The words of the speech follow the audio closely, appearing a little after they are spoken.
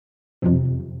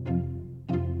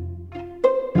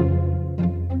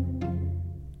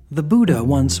The Buddha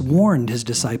once warned his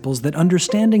disciples that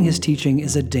understanding his teaching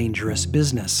is a dangerous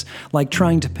business, like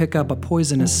trying to pick up a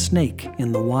poisonous snake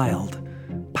in the wild.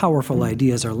 Powerful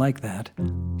ideas are like that.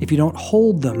 If you don't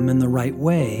hold them in the right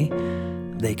way,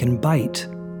 they can bite.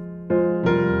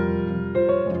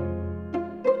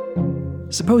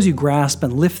 Suppose you grasp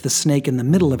and lift the snake in the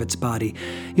middle of its body.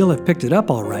 You'll have picked it up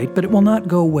all right, but it will not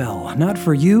go well, not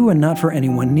for you and not for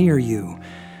anyone near you.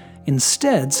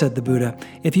 Instead, said the Buddha,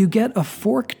 if you get a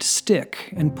forked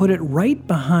stick and put it right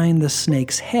behind the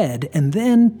snake's head and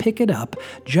then pick it up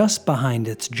just behind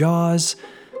its jaws,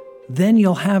 then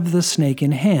you'll have the snake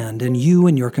in hand and you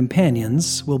and your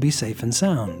companions will be safe and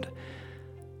sound.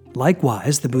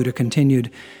 Likewise, the Buddha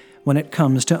continued, when it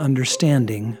comes to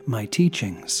understanding my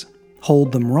teachings,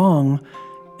 hold them wrong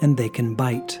and they can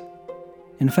bite.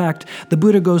 In fact, the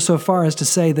Buddha goes so far as to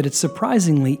say that it's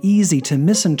surprisingly easy to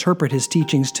misinterpret his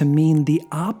teachings to mean the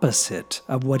opposite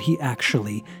of what he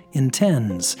actually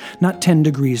intends. Not 10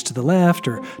 degrees to the left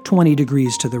or 20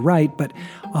 degrees to the right, but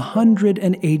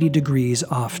 180 degrees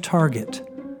off target.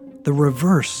 The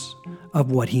reverse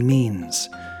of what he means.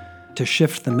 To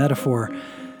shift the metaphor,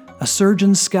 a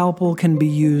surgeon's scalpel can be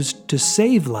used to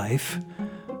save life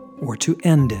or to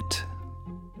end it.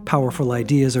 Powerful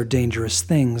ideas are dangerous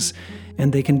things,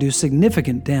 and they can do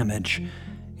significant damage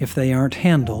if they aren't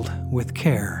handled with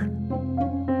care.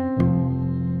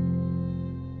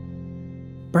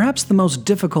 Perhaps the most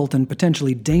difficult and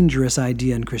potentially dangerous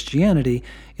idea in Christianity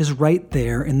is right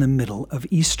there in the middle of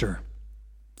Easter.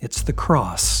 It's the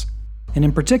cross. And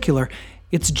in particular,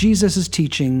 it's Jesus'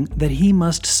 teaching that he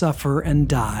must suffer and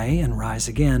die and rise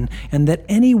again, and that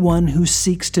anyone who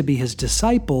seeks to be his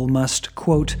disciple must,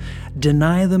 quote,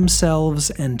 deny themselves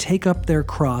and take up their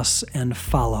cross and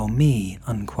follow me,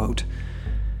 unquote.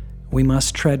 We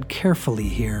must tread carefully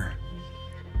here.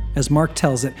 As Mark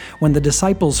tells it, when the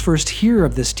disciples first hear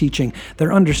of this teaching,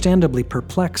 they're understandably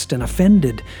perplexed and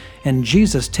offended, and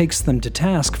Jesus takes them to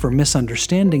task for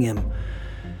misunderstanding him.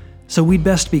 So we'd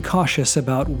best be cautious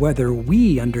about whether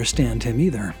we understand him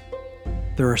either.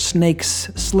 There are snakes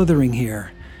slithering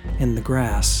here in the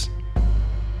grass.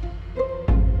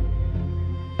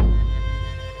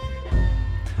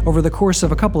 Over the course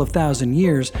of a couple of thousand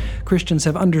years, Christians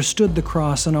have understood the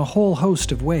cross in a whole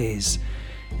host of ways.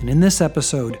 And in this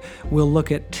episode, we'll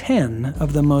look at 10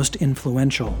 of the most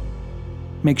influential.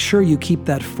 Make sure you keep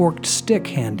that forked stick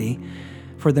handy,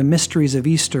 for the mysteries of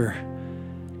Easter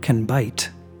can bite.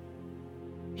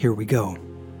 Here we go.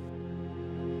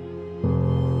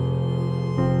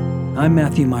 I'm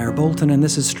Matthew Meyer Bolton, and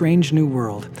this is Strange New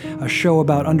World, a show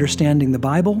about understanding the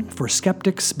Bible for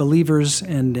skeptics, believers,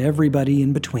 and everybody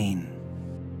in between.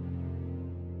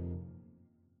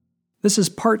 This is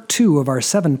part 2 of our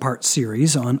 7-part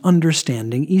series on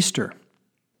understanding Easter.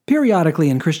 Periodically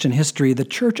in Christian history, the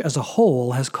Church as a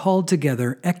whole has called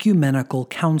together ecumenical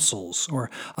councils, or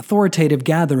authoritative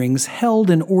gatherings held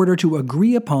in order to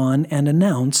agree upon and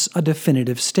announce a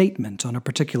definitive statement on a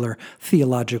particular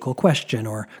theological question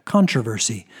or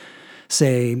controversy.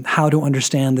 Say, how to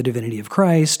understand the divinity of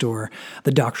Christ, or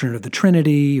the doctrine of the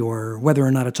Trinity, or whether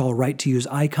or not it's all right to use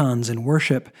icons in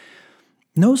worship.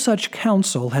 No such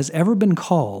council has ever been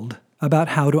called about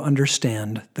how to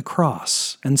understand the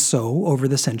cross, and so, over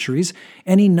the centuries,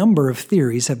 any number of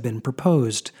theories have been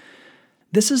proposed.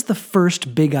 This is the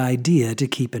first big idea to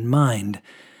keep in mind,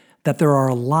 that there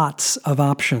are lots of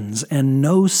options, and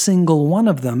no single one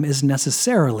of them is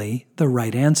necessarily the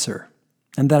right answer,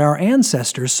 and that our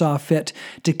ancestors saw fit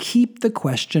to keep the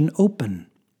question open,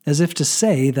 as if to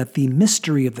say that the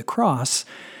mystery of the cross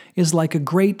is like a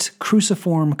great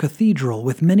cruciform cathedral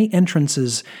with many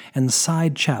entrances and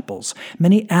side chapels,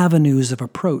 many avenues of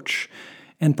approach,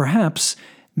 and perhaps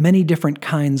many different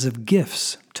kinds of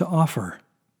gifts to offer.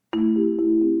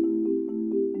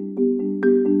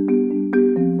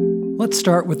 Let's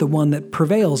start with the one that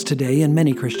prevails today in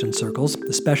many Christian circles,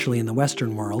 especially in the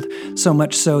Western world, so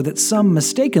much so that some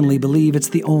mistakenly believe it's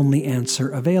the only answer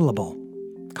available.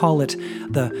 Call it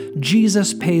the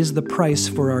Jesus pays the price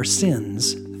for our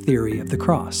sins theory of the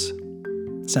cross.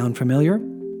 Sound familiar?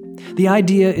 The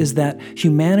idea is that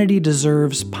humanity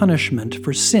deserves punishment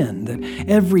for sin, that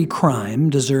every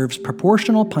crime deserves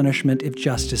proportional punishment if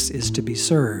justice is to be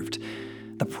served.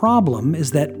 The problem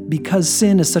is that because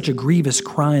sin is such a grievous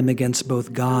crime against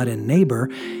both God and neighbor,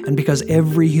 and because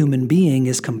every human being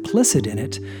is complicit in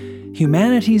it,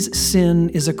 humanity's sin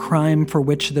is a crime for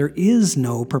which there is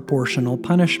no proportional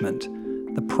punishment.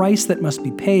 The price that must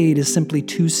be paid is simply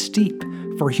too steep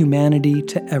for humanity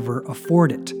to ever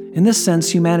afford it. In this sense,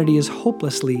 humanity is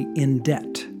hopelessly in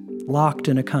debt, locked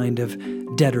in a kind of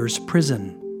debtor's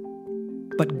prison.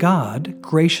 But God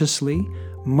graciously,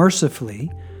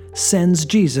 mercifully sends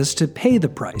Jesus to pay the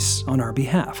price on our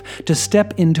behalf, to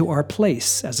step into our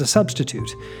place as a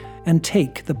substitute, and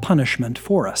take the punishment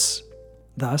for us.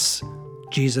 Thus,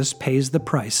 Jesus pays the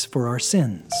price for our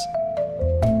sins.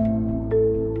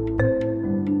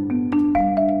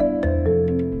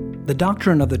 The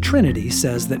doctrine of the Trinity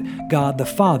says that God the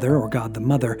Father, or God the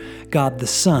Mother, God the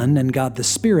Son, and God the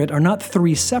Spirit are not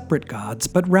three separate gods,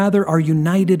 but rather are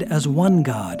united as one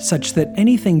God, such that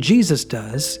anything Jesus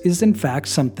does is in fact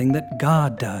something that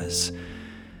God does.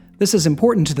 This is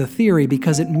important to the theory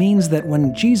because it means that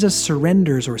when Jesus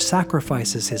surrenders or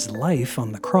sacrifices his life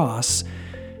on the cross,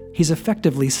 he's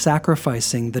effectively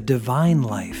sacrificing the divine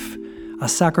life, a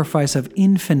sacrifice of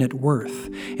infinite worth,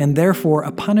 and therefore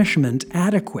a punishment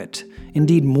adequate,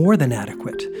 indeed more than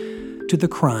adequate, to the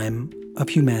crime of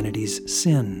humanity's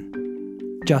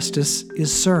sin. Justice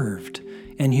is served,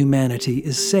 and humanity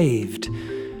is saved.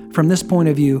 From this point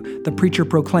of view, the preacher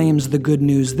proclaims the good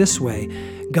news this way: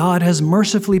 God has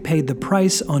mercifully paid the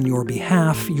price on your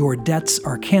behalf, your debts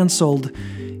are canceled,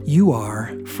 you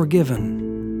are forgiven.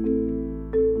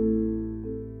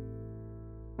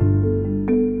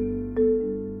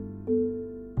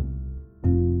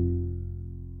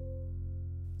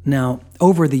 Now,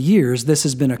 over the years, this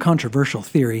has been a controversial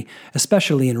theory,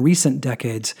 especially in recent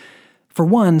decades. For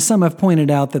one, some have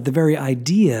pointed out that the very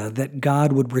idea that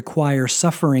God would require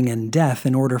suffering and death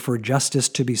in order for justice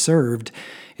to be served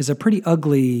is a pretty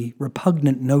ugly,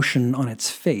 repugnant notion on its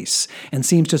face, and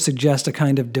seems to suggest a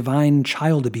kind of divine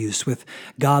child abuse, with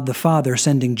God the Father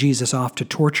sending Jesus off to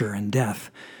torture and death.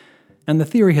 And the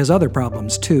theory has other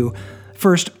problems, too.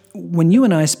 First, when you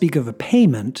and I speak of a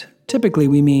payment, typically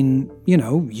we mean,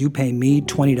 you pay me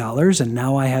 $20 and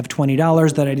now I have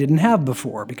 $20 that I didn't have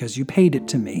before because you paid it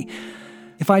to me.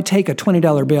 If I take a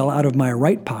 $20 bill out of my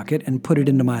right pocket and put it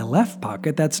into my left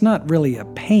pocket, that's not really a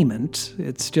payment.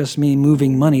 It's just me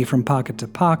moving money from pocket to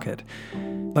pocket.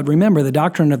 But remember, the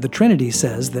doctrine of the Trinity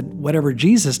says that whatever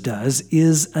Jesus does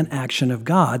is an action of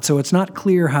God, so it's not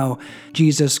clear how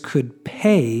Jesus could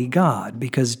pay God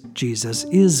because Jesus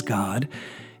is God.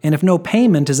 And if no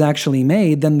payment is actually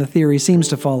made, then the theory seems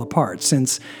to fall apart,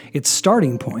 since its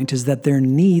starting point is that there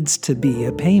needs to be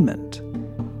a payment.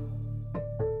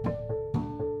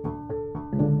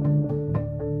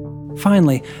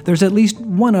 Finally, there's at least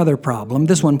one other problem,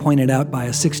 this one pointed out by a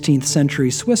 16th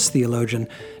century Swiss theologian,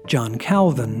 John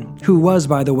Calvin, who was,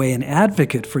 by the way, an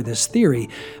advocate for this theory,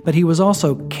 but he was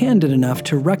also candid enough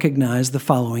to recognize the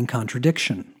following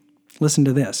contradiction. Listen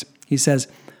to this. He says,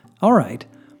 "All right,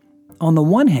 on the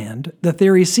one hand, the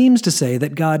theory seems to say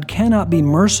that God cannot be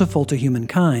merciful to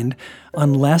humankind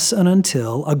unless and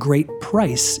until a great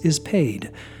price is paid,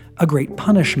 a great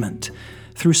punishment,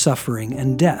 through suffering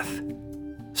and death.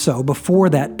 So before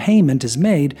that payment is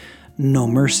made, no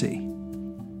mercy.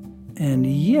 And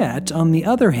yet, on the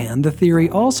other hand, the theory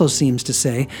also seems to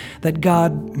say that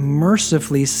God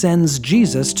mercifully sends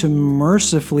Jesus to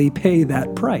mercifully pay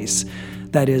that price.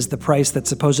 That is, the price that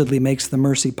supposedly makes the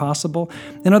mercy possible.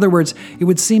 In other words, it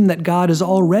would seem that God is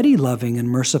already loving and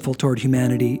merciful toward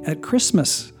humanity at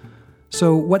Christmas.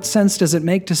 So what sense does it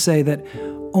make to say that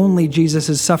only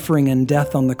Jesus' suffering and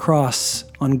death on the cross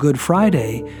on Good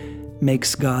Friday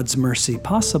makes God's mercy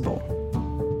possible?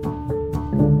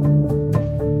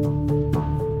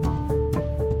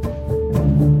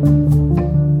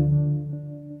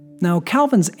 Now,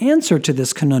 Calvin's answer to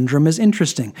this conundrum is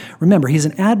interesting. Remember, he's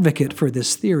an advocate for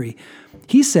this theory.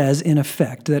 He says, in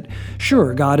effect, that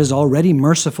sure, God is already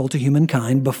merciful to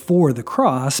humankind before the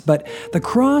cross, but the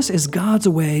cross is God's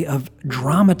way of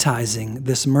dramatizing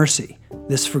this mercy,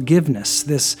 this forgiveness,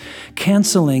 this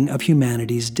canceling of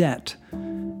humanity's debt.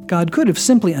 God could have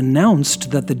simply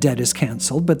announced that the debt is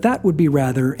canceled, but that would be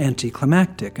rather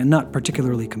anticlimactic and not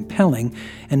particularly compelling,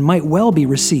 and might well be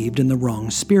received in the wrong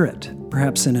spirit,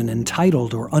 perhaps in an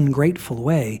entitled or ungrateful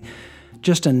way.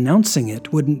 Just announcing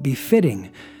it wouldn't be fitting,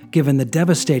 given the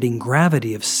devastating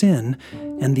gravity of sin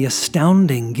and the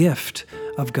astounding gift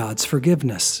of God's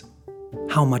forgiveness.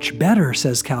 How much better,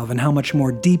 says Calvin, how much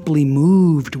more deeply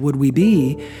moved would we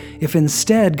be if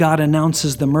instead God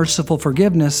announces the merciful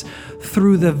forgiveness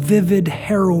through the vivid,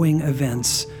 harrowing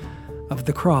events of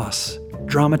the cross,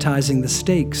 dramatizing the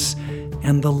stakes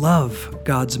and the love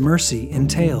God's mercy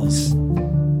entails.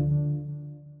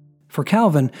 For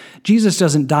Calvin, Jesus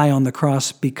doesn't die on the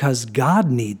cross because God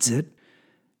needs it.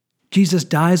 Jesus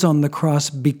dies on the cross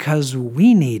because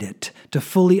we need it to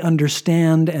fully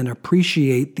understand and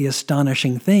appreciate the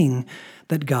astonishing thing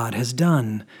that God has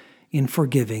done in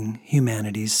forgiving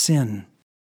humanity's sin.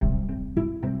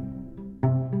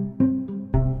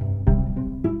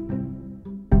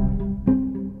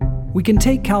 We can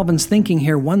take Calvin's thinking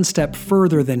here one step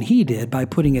further than he did by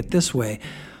putting it this way.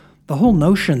 The whole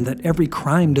notion that every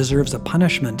crime deserves a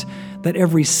punishment, that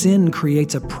every sin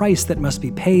creates a price that must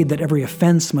be paid, that every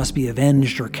offense must be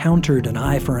avenged or countered, an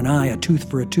eye for an eye, a tooth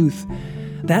for a tooth,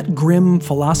 that grim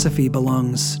philosophy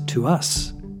belongs to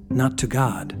us, not to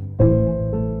God.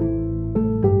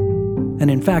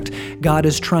 And in fact, God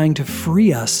is trying to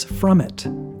free us from it,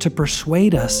 to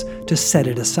persuade us to set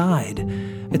it aside.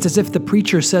 It's as if the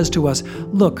preacher says to us,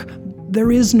 look,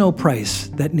 there is no price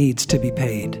that needs to be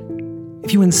paid.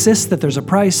 If you insist that there's a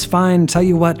price, fine, tell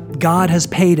you what, God has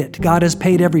paid it. God has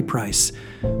paid every price.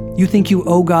 You think you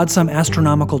owe God some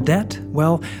astronomical debt?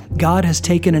 Well, God has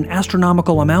taken an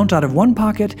astronomical amount out of one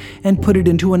pocket and put it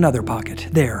into another pocket.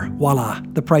 There, voila,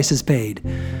 the price is paid.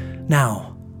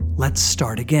 Now, let's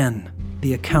start again.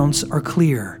 The accounts are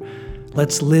clear.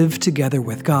 Let's live together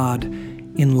with God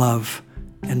in love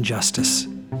and justice.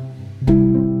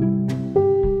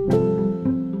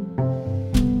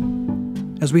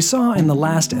 As we saw in the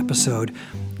last episode,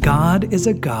 God is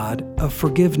a God of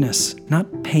forgiveness,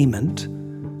 not payment.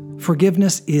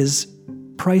 Forgiveness is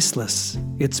priceless.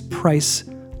 It's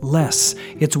priceless.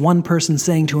 It's one person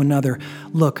saying to another,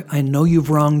 look, I know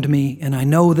you've wronged me, and I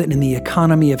know that in the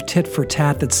economy of tit for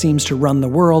tat that seems to run the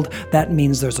world, that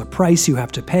means there's a price you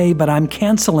have to pay, but I'm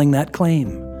canceling that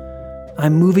claim.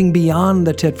 I'm moving beyond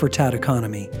the tit for tat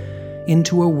economy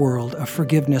into a world of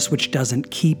forgiveness which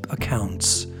doesn't keep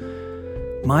accounts.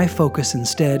 My focus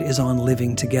instead is on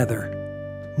living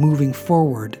together, moving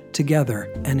forward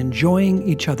together, and enjoying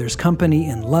each other's company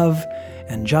in love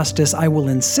and justice. I will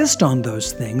insist on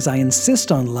those things. I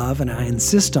insist on love and I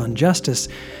insist on justice,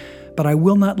 but I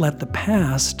will not let the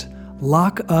past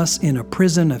lock us in a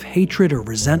prison of hatred or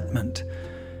resentment.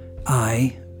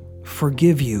 I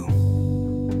forgive you.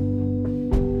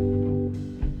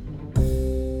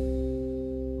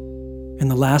 In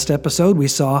the last episode, we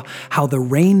saw how the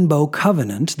rainbow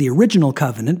covenant, the original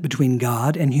covenant between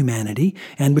God and humanity,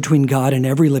 and between God and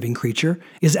every living creature,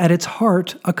 is at its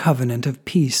heart a covenant of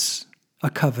peace,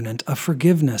 a covenant of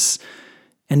forgiveness.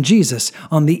 And Jesus,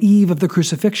 on the eve of the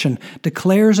crucifixion,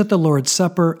 declares at the Lord's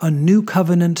Supper a new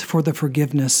covenant for the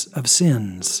forgiveness of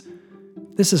sins.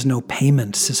 This is no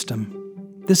payment system.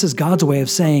 This is God's way of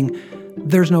saying,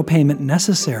 there's no payment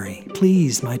necessary.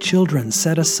 Please, my children,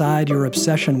 set aside your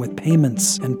obsession with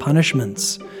payments and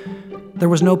punishments. There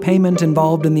was no payment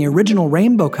involved in the original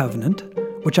Rainbow Covenant,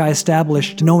 which I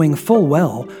established knowing full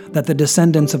well that the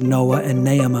descendants of Noah and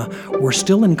Naamah were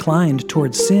still inclined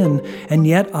towards sin, and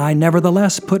yet I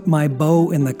nevertheless put my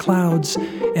bow in the clouds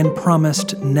and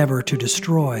promised never to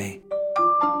destroy.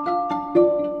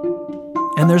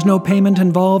 And there's no payment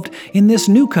involved in this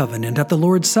new covenant at the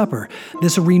Lord's Supper,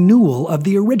 this renewal of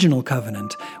the original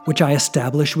covenant, which I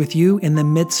establish with you in the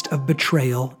midst of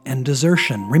betrayal and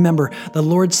desertion. Remember, the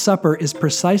Lord's Supper is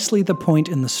precisely the point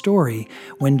in the story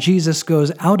when Jesus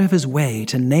goes out of his way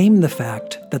to name the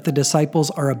fact that the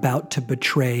disciples are about to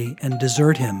betray and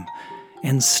desert him.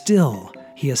 And still,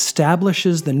 he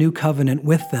establishes the new covenant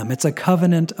with them. It's a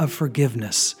covenant of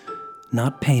forgiveness,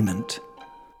 not payment.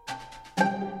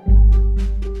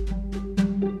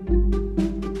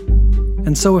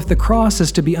 And so if the cross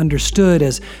is to be understood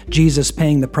as Jesus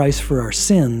paying the price for our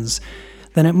sins,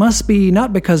 then it must be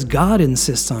not because God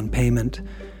insists on payment,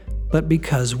 but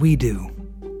because we do.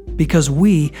 Because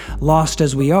we, lost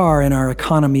as we are in our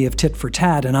economy of tit for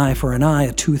tat, an eye for an eye,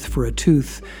 a tooth for a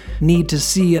tooth, need to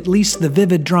see at least the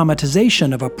vivid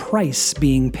dramatization of a price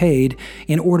being paid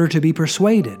in order to be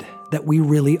persuaded that we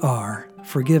really are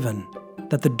forgiven.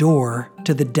 That the door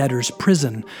to the debtor's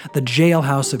prison, the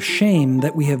jailhouse of shame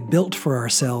that we have built for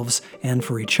ourselves and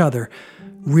for each other,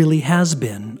 really has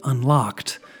been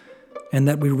unlocked, and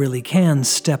that we really can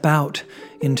step out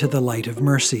into the light of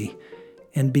mercy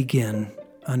and begin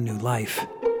a new life.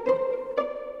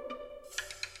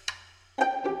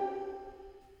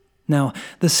 Now,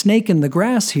 the snake in the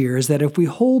grass here is that if we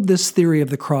hold this theory of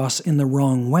the cross in the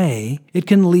wrong way, it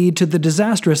can lead to the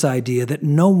disastrous idea that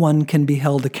no one can be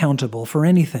held accountable for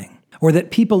anything, or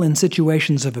that people in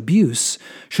situations of abuse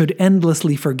should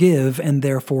endlessly forgive and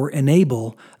therefore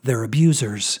enable their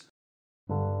abusers.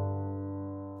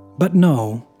 But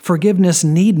no, forgiveness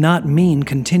need not mean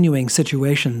continuing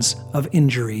situations of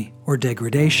injury or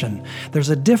degradation. There's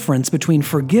a difference between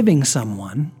forgiving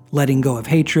someone, letting go of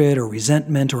hatred or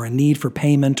resentment or a need for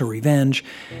payment or revenge,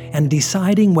 and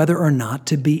deciding whether or not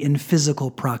to be in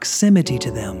physical proximity to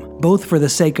them, both for the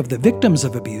sake of the victims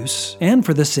of abuse and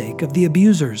for the sake of the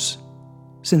abusers,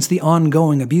 since the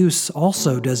ongoing abuse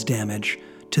also does damage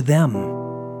to them.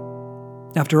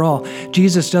 After all,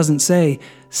 Jesus doesn't say,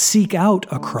 seek out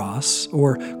a cross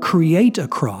or create a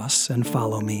cross and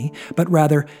follow me, but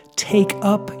rather, take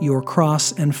up your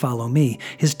cross and follow me.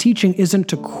 His teaching isn't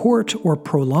to court or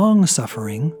prolong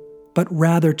suffering, but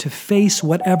rather to face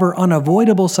whatever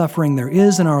unavoidable suffering there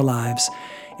is in our lives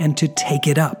and to take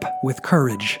it up with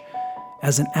courage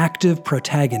as an active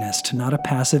protagonist, not a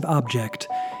passive object,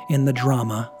 in the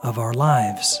drama of our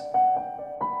lives.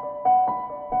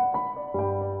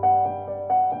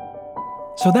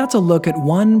 So that's a look at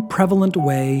one prevalent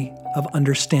way of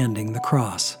understanding the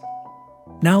cross.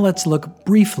 Now let's look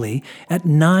briefly at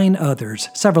 9 others,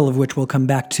 several of which we'll come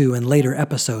back to in later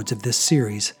episodes of this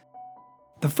series.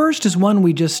 The first is one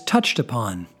we just touched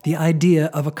upon, the idea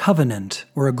of a covenant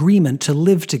or agreement to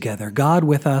live together, God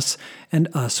with us and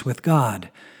us with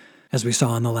God. As we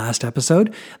saw in the last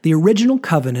episode, the original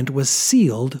covenant was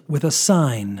sealed with a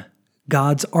sign,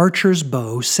 God's archer's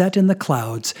bow set in the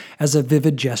clouds as a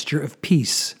vivid gesture of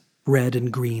peace, red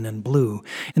and green and blue.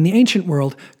 In the ancient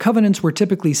world, covenants were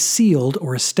typically sealed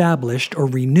or established or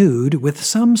renewed with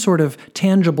some sort of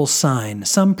tangible sign,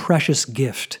 some precious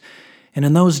gift. And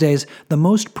in those days, the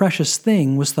most precious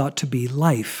thing was thought to be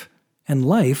life, and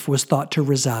life was thought to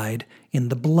reside in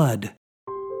the blood.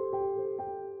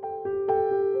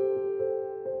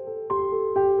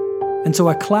 And so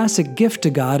a classic gift to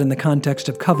God in the context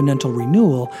of covenantal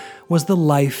renewal was the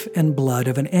life and blood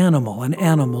of an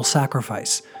animal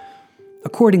sacrifice.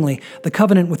 Accordingly, the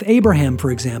covenant with Abraham,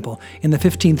 for example, in the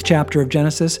 15th chapter of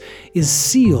Genesis, is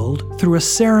sealed through a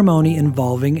ceremony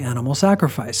involving animal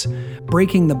sacrifice,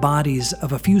 breaking the bodies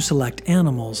of a few select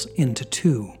animals into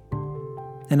 2.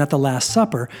 And at the Last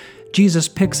Supper, Jesus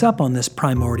picks up on this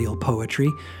primordial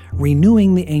poetry,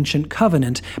 renewing the ancient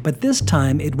covenant, but this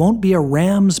time it won't be a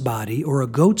ram's body or a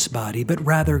goat's body, but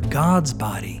rather God's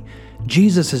body,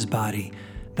 Jesus' body,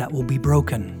 that will be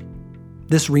broken.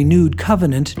 This renewed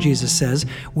covenant, Jesus says,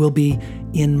 will be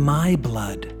in my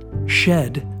blood,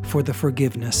 shed for the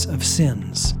forgiveness of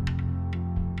sins.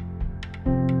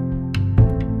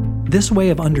 This way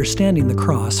of understanding the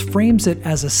cross frames it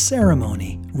as a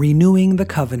ceremony, renewing the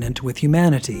covenant with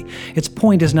humanity. Its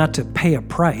point is not to pay a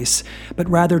price, but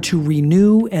rather to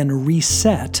renew and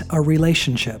reset a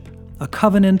relationship, a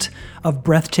covenant of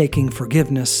breathtaking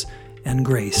forgiveness and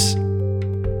grace.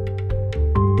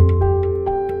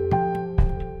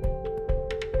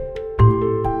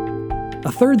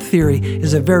 A third theory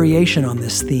is a variation on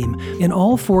this theme. In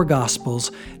all 4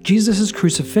 Gospels, Jesus'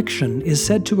 crucifixion is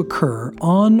said to occur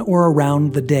on or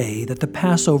around the day that the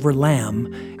Passover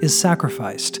lamb is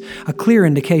sacrificed, a clear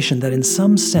indication that in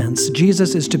some sense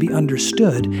Jesus is to be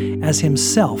understood as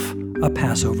himself a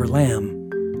Passover lamb.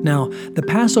 Now, the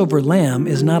Passover lamb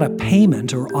is not a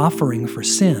payment or offering for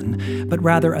sin, but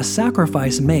rather a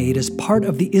sacrifice made as part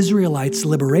of the Israelites'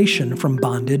 liberation from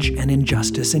bondage and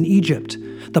injustice in Egypt.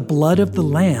 The blood of the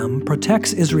lamb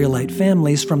protects Israelite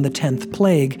families from the 10th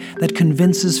plague that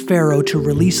convinces Pharaoh to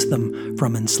release them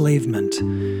from enslavement.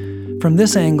 From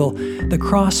this angle, the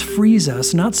cross frees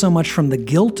us not so much from the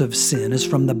guilt of sin as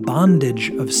from the bondage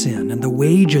of sin and the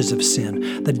wages of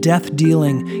sin, the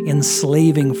death-dealing,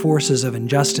 enslaving forces of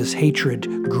injustice, hatred,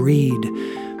 greed.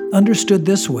 Understood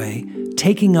this way,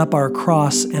 taking up our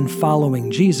cross and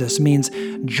following Jesus means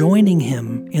joining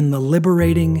him in the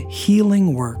liberating,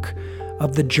 healing work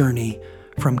of the journey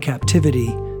from captivity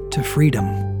to freedom.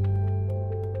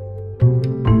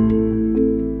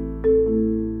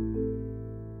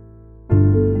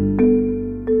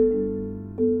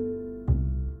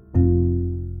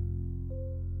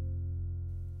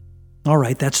 All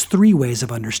right, that's 3 ways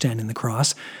of understanding the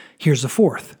cross. Here's a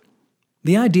 4th.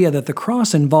 The idea that the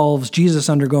cross involves Jesus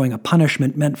undergoing a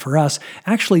punishment meant for us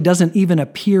actually doesn't even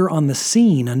appear on the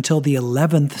scene until the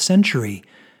 11th century.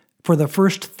 For the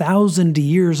first 1,000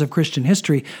 years of Christian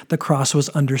history, the cross was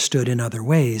understood in other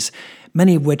ways,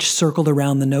 many of which circled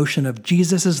around the notion of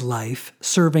Jesus' life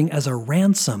serving as a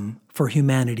ransom for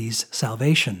humanity's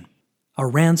salvation, a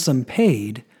ransom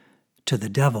paid to the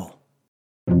devil.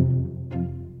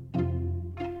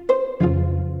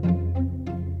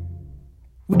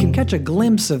 We can catch a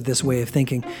glimpse of this way of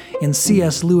thinking in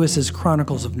C.S. Lewis's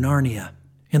Chronicles of Narnia.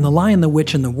 In The Lion, the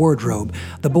Witch, and the Wardrobe,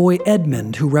 the boy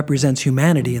Edmund, who represents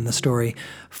humanity in the story,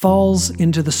 falls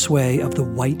into the sway of the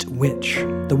White Witch,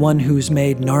 the one who's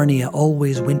made Narnia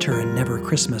always winter and never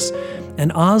Christmas.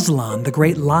 And Aslan, the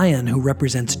great lion who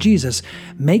represents Jesus,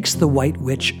 makes the White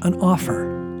Witch an offer.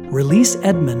 Release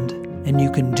Edmund, and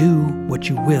you can do what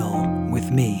you will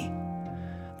with me.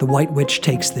 The White Witch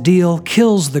takes the deal,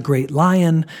 kills the great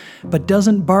lion, but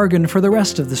doesn't bargain for the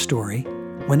rest of the story.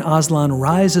 When Aslan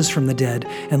rises from the dead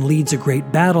and leads a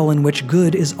great battle in which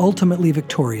good is ultimately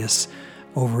victorious,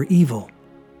 over evil.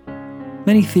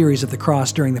 Many theories of the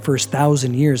cross during the first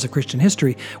 1,000 years of Christian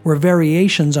history were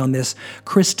variations on this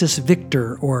Christus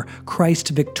Victor, or Christ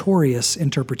victorious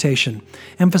interpretation,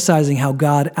 emphasizing how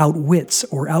God outwits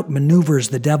or outmaneuvers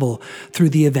the devil through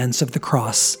the events of the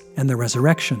cross and the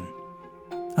resurrection.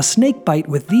 A snakebite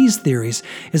with these theories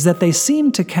is that they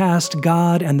seem to cast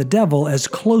God and the devil as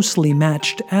closely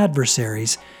matched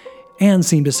adversaries, and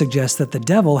seem to suggest that the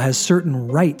devil has certain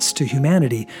rights to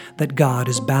humanity that God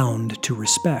is bound to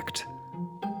respect.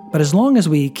 But as long as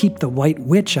we keep the white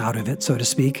witch out of it, so to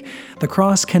speak, the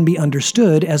cross can be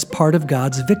understood as part of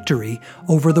God's victory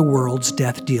over the world's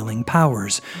death-dealing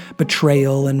powers,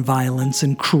 betrayal and violence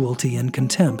and cruelty and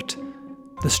contempt.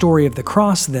 The story of the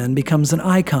cross, then, becomes an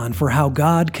icon for how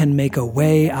God can make a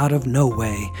way out of no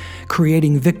way,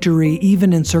 creating victory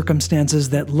even in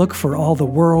circumstances that look for all the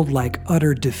world like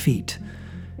utter defeat.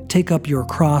 Take up your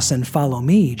cross and follow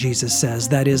me, Jesus says.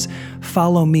 That is,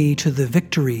 follow me to the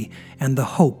victory and the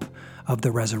hope of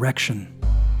the resurrection.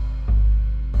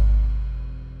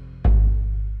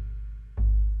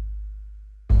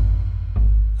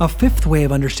 A fifth way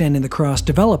of understanding the cross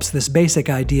develops this basic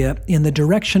idea in the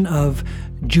direction of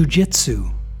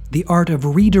jujitsu, the art of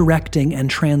redirecting and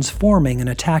transforming an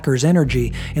attacker's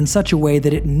energy in such a way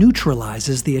that it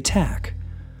neutralizes the attack.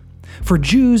 For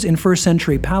Jews in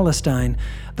first-century Palestine,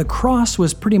 the cross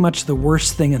was pretty much the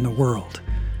worst thing in the world,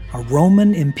 a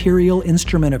Roman imperial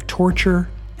instrument of torture,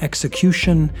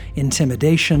 execution,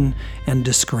 intimidation, and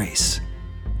disgrace.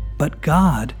 But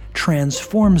God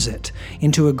transforms it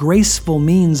into a graceful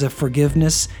means of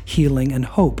forgiveness, healing, and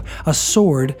hope, a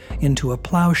sword into a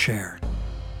plowshare.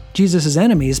 Jesus'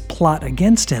 enemies plot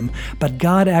against him, but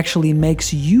God actually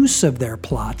makes use of their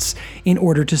plots in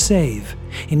order to save,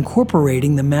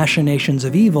 incorporating the machinations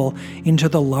of evil into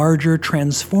the larger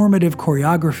transformative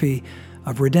choreography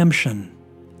of redemption.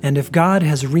 And if God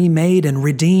has remade and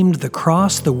redeemed the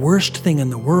cross, the worst thing in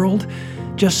the world,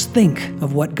 just think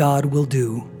of what God will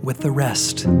do with the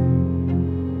rest.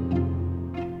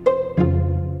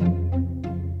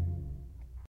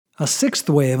 A sixth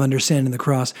way of understanding the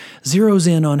cross zeroes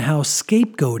in on how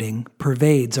scapegoating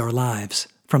pervades our lives,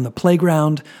 from the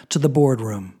playground to the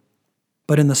boardroom.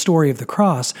 But in the story of the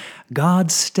cross,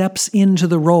 God steps into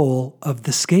the role of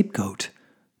the scapegoat,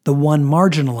 the one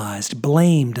marginalized,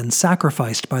 blamed, and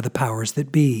sacrificed by the powers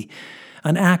that be,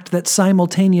 an act that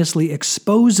simultaneously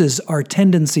exposes our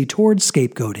tendency towards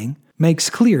scapegoating,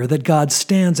 makes clear that God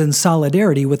stands in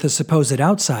solidarity with the supposed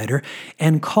outsider,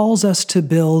 and calls us to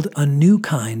build a new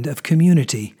kind of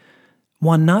community,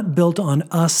 one not built on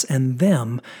us and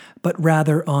them, but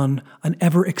rather on an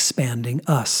ever-expanding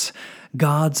us,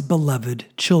 God's beloved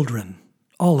children,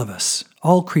 all of us,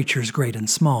 all creatures great and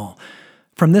small.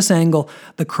 From this angle,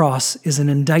 the cross is an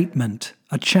indictment,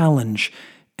 a challenge,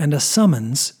 and a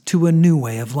summons to a new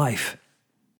way of life.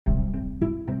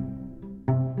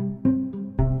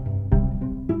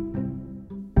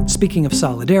 Speaking of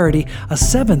solidarity, a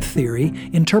seventh theory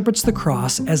interprets the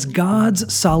cross as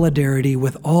God's solidarity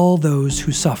with all those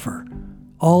who suffer,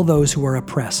 all those who are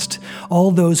oppressed,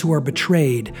 all those who are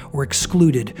betrayed or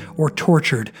excluded or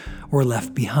tortured or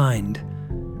left behind.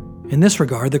 In this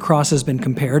regard, the cross has been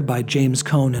compared by James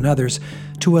Cone and others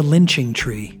to a lynching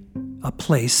tree, a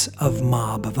place of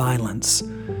mob violence.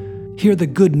 Here, the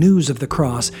good news of the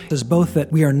cross is both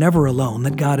that we are never alone,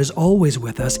 that God is always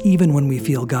with us, even when we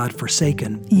feel God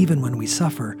forsaken, even when we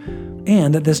suffer,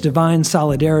 and that this divine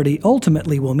solidarity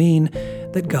ultimately will mean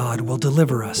that God will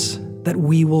deliver us, that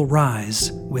we will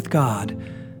rise with God.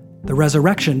 The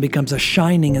resurrection becomes a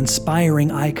shining,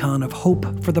 inspiring icon of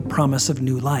hope for the promise of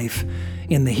new life,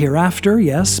 in the hereafter,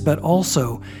 yes, but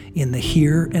also in the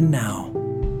here and now.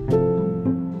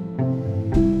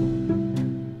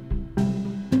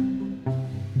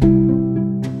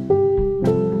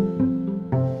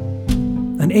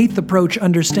 An eighth approach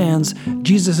understands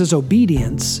Jesus'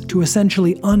 obedience to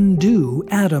essentially undo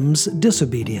Adam's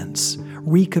disobedience,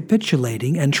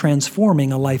 recapitulating and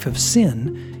transforming a life of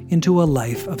sin into a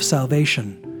life of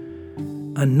salvation.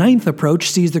 A ninth approach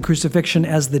sees the crucifixion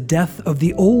as the death of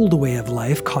the old way of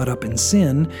life caught up in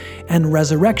sin, and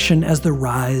resurrection as the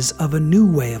rise of a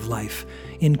new way of life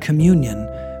in communion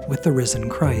with the risen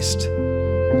Christ.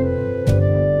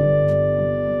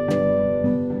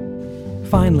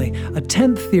 Finally, a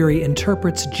 10th theory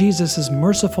interprets Jesus'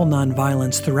 merciful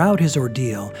nonviolence throughout his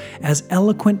ordeal as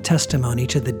eloquent testimony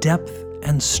to the depth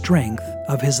and strength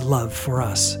of his love for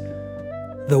us.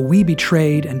 Though we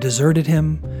betrayed and deserted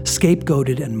him,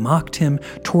 scapegoated and mocked him,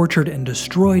 tortured and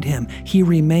destroyed him, he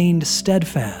remained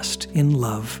steadfast in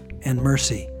love and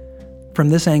mercy. From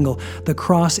this angle, the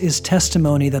cross is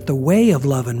testimony that the way of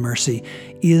love and mercy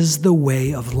is the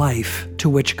way of life to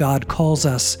which God calls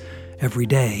us every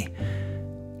day.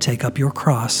 Take up your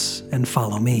cross and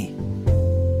follow me.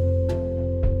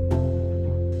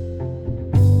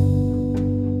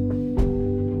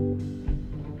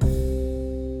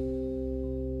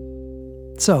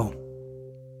 So,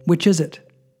 which is it?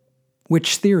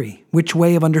 Which theory, which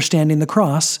way of understanding the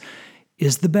cross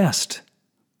is the best?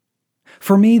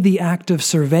 For me, the act of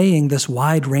surveying this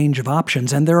wide range of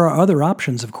options, and there are other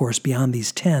options, of course, beyond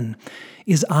these 10,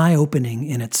 is eye-opening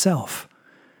in itself.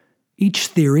 Each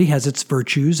theory has its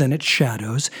virtues and its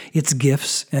shadows, its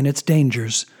gifts and its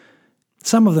dangers.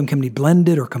 Some of them can be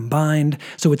blended or combined,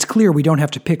 so it's clear we don't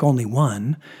have to pick only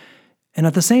one. And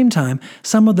at the same time,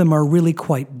 some of them are really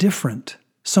quite different,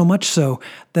 so much so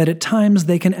that at times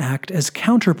they can act as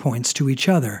counterpoints to each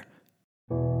other.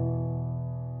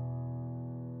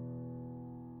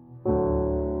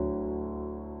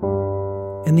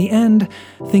 In the end,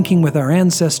 thinking with our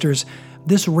ancestors,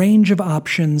 this range of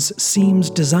options seems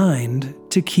designed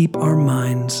to keep our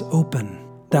minds open.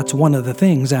 That's one of the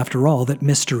things, after all, that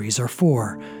mysteries are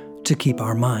for, to keep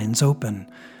our minds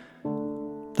open.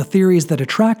 The theories that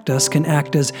attract us can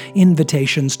act as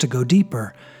invitations to go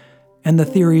deeper, and the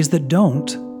theories that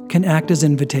don't can act as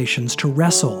invitations to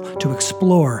wrestle, to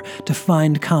explore, to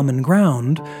find common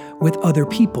ground with other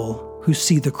people who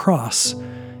see the cross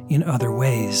in other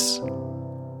ways.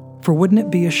 For wouldn't it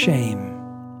be a shame,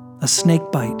 a snake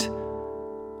bite,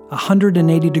 a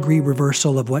 180-degree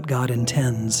reversal of what God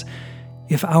intends,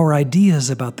 if our ideas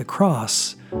about the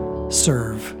cross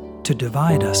serve to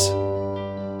divide us?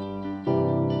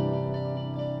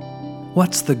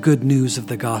 What's the good news of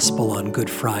the gospel on Good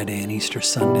Friday and Easter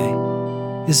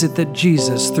Sunday? Is it that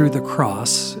Jesus, through the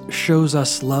cross, shows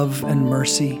us love and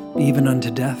mercy even unto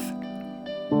death?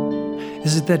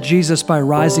 Is it that Jesus, by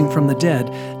rising from the dead,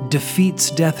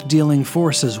 defeats death-dealing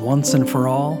forces once and for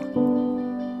all?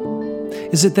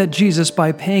 Is it that Jesus,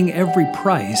 by paying every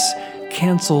price,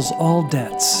 cancels all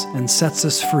debts and sets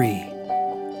us free?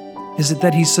 Is it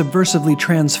that he subversively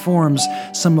transforms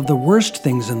some of the worst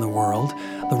things in the world,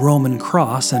 the Roman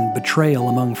cross and betrayal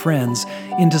among friends,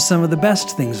 into some of the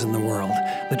best things in the world,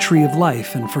 the tree of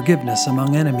life and forgiveness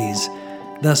among enemies,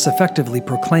 thus effectively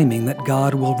proclaiming that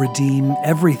God will redeem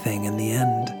everything in the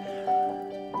end?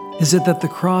 Is it that the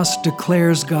cross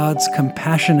declares God's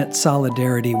compassionate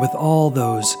solidarity with all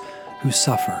those who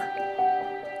suffer?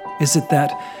 Is it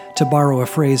that, to borrow a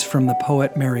phrase from the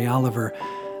poet Mary Oliver,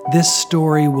 this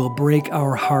story will break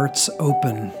our hearts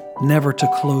open, never to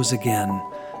close again,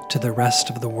 to the rest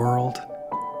of the world?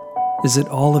 Is it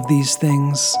all of these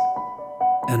things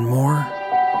and more?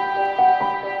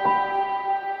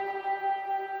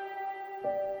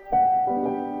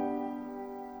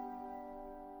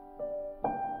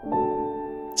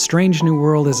 Strange New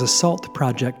World is a SALT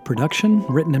Project production,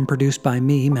 written and produced by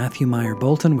me, Matthew Meyer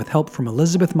Bolton, with help from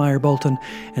Elizabeth Meyer Bolton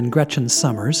and Gretchen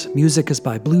Summers. Music is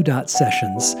by Blue Dot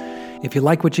Sessions. If you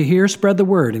like what you hear, spread the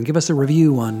word and give us a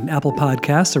review on Apple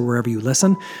Podcasts or wherever you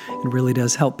listen. It really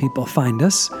does help people find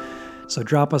us. So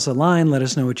drop us a line, let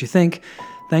us know what you think.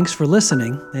 Thanks for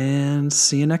listening, and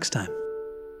see you next time.